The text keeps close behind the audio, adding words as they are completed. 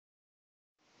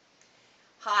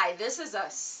Hi, this is a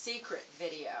secret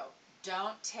video.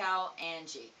 Don't tell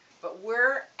Angie. But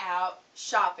we're out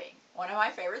shopping. One of my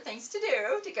favorite things to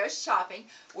do, to go shopping.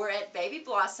 We're at Baby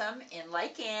Blossom in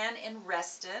Lake Ann in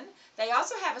Reston. They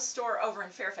also have a store over in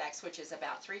Fairfax, which is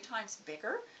about 3 times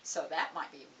bigger, so that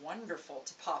might be wonderful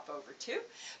to pop over to.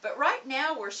 But right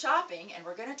now we're shopping, and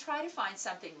we're going to try to find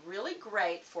something really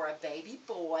great for a baby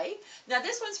boy. Now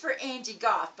this one's for Angie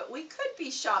Goff, but we could be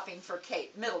shopping for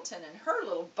Kate Middleton and her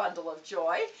little bundle of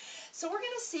joy. So we're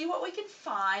going to see what we can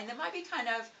find that might be kind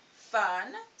of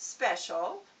fun,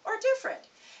 special, or different.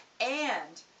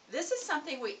 And this is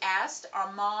something we asked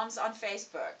our moms on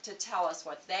Facebook to tell us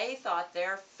what they thought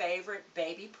their favorite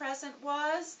baby present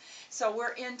was. So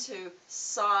we're into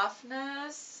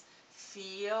softness,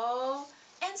 feel,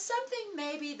 and something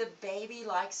maybe the baby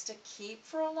likes to keep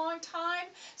for a long time.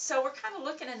 So we're kind of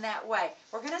looking in that way.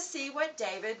 We're going to see what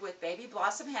David with Baby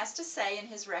Blossom has to say in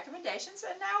his recommendations,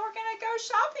 and now we're going to go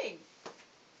shopping.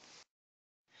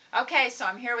 Okay, so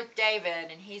I'm here with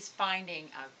David, and he's finding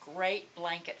a great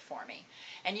blanket for me.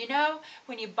 And you know,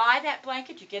 when you buy that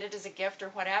blanket, you get it as a gift or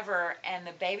whatever, and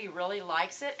the baby really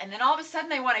likes it, and then all of a sudden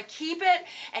they want to keep it,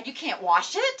 and you can't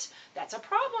wash it. That's a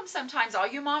problem sometimes. All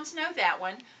you moms know that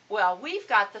one. Well, we've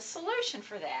got the solution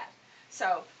for that.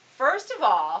 So, first of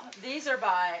all, these are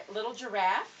by Little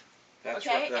Giraffe. That's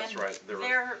okay? right. That's right.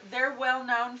 They're well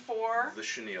known for the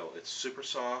chenille. It's super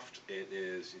soft. It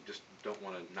is. You just don't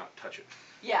want to not touch it.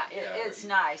 Yeah, it's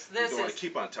nice. This you want to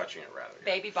keep on touching it, rather.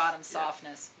 Baby bottom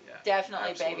softness. Yeah. Definitely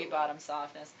Absolutely. baby bottom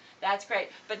softness. That's great.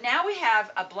 But now we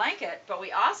have a blanket, but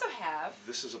we also have...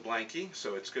 This is a blankie,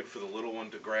 so it's good for the little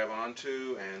one to grab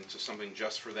onto, and to something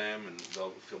just for them, and they'll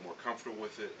feel more comfortable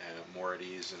with it and more at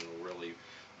ease, and it'll really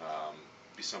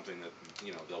be something that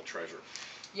they'll treasure.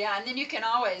 Yeah, and then you can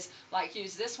always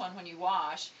use this one when you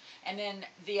wash. And then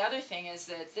the other thing is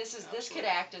that this could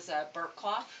act as a burp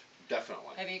cloth.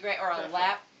 Definitely. That'd be great, or a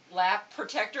lap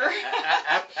protector.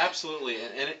 Absolutely,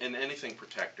 and anything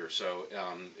protector. So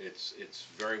it's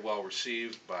very well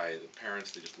received by the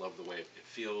parents. They just love the way it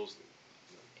feels.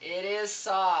 It is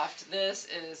soft. This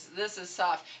is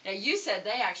soft. Now you said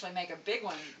they actually make a big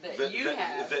one that you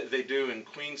have. They do in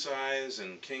queen size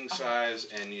and king size,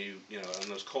 and you know on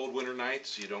those cold winter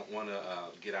nights you don't want to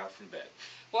get out from bed.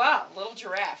 Wow, Little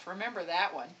Giraffe. Remember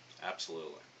that one.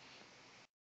 Absolutely.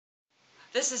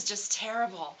 This is just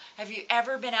terrible. Have you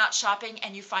ever been out shopping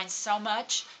and you find so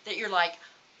much that you're like,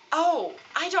 oh,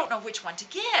 I don't know which one to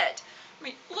get. I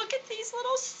mean, look at these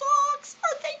little socks.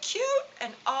 Aren't they cute?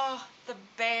 And oh, the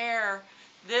bear.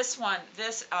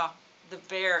 The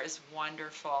bear is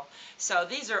wonderful. So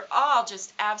these are all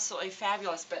just absolutely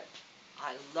fabulous, but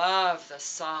I love the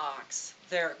socks.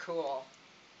 They're cool.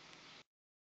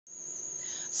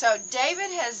 So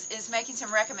David is making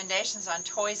some recommendations on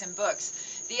toys and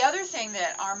books. The other thing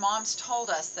that our moms told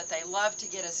us that they love to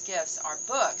get as gifts are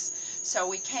books. So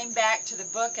we came back to the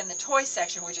book and the toy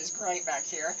section, which is great back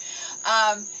here.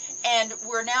 And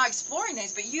we're now exploring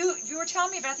these, but you were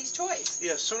telling me about these toys.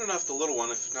 Yeah, soon enough the little one,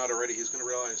 if not already, he's going to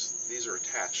realize these are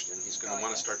attached, and he's going to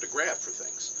want to start to grab for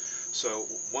things. So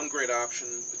one great option,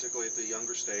 particularly at the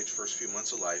younger stage, first few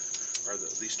months of life, are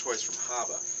these toys from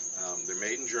Hyde. They're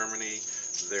made in Germany.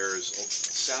 There's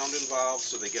sound involved,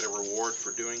 so they get a reward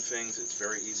for doing things. It's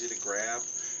very easy to grab,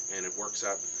 and it works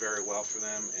out very well for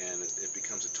them, and it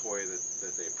becomes a toy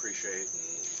that they appreciate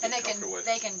and get comfortable with.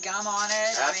 They can gum on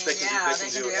it. They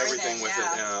can do everything with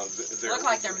it. Look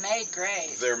like they're made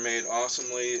great. They're made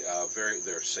awesomely.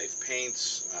 They're safe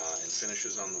paints and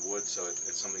finishes on the wood, so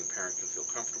it's something a parent can feel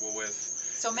comfortable with.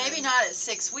 So maybe not at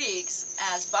 6 weeks,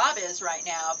 as Bob is right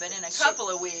now, but in a couple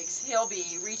of weeks, he'll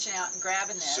be reaching out and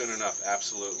grabbing this. Soon enough,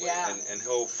 absolutely. Yeah. And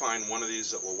he'll find one of these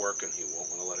that will work, and he won't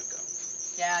want to let it go.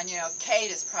 Yeah, and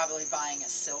Kate is probably buying a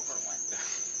silver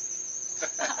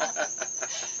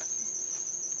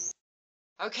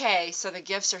one. Okay, so the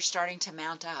gifts are starting to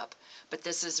mount up, but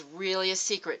this is really a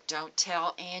secret. Don't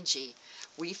tell Angie.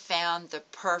 We found the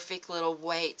perfect little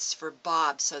weights for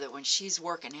Bob so that when she's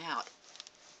working out,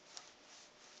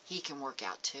 he can work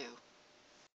out too.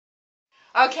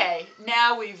 Okay,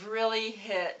 now we've really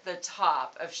hit the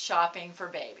top of shopping for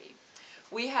baby.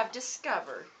 We have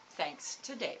discovered, thanks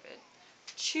to David,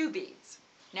 chew beads.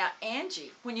 Now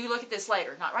Angie, when you look at this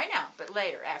later, not right now, but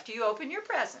later, after you open your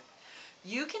present,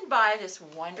 you can buy this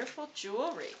wonderful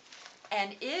jewelry.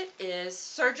 And it is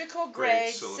surgical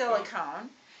grade silicone.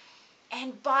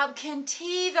 And Bob can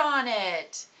teeth on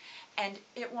it. And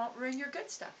it won't ruin your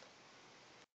good stuff.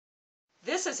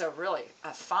 This is really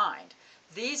a find.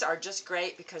 These are just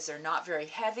great because they're not very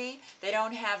heavy. They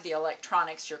don't have the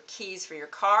electronics your keys for your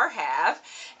car have.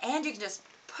 And you can just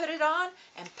put it on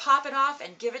and pop it off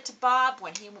and give it to Bob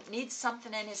when he needs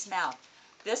something in his mouth.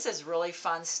 This is really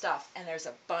fun stuff, and there's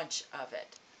a bunch of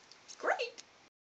it. Great.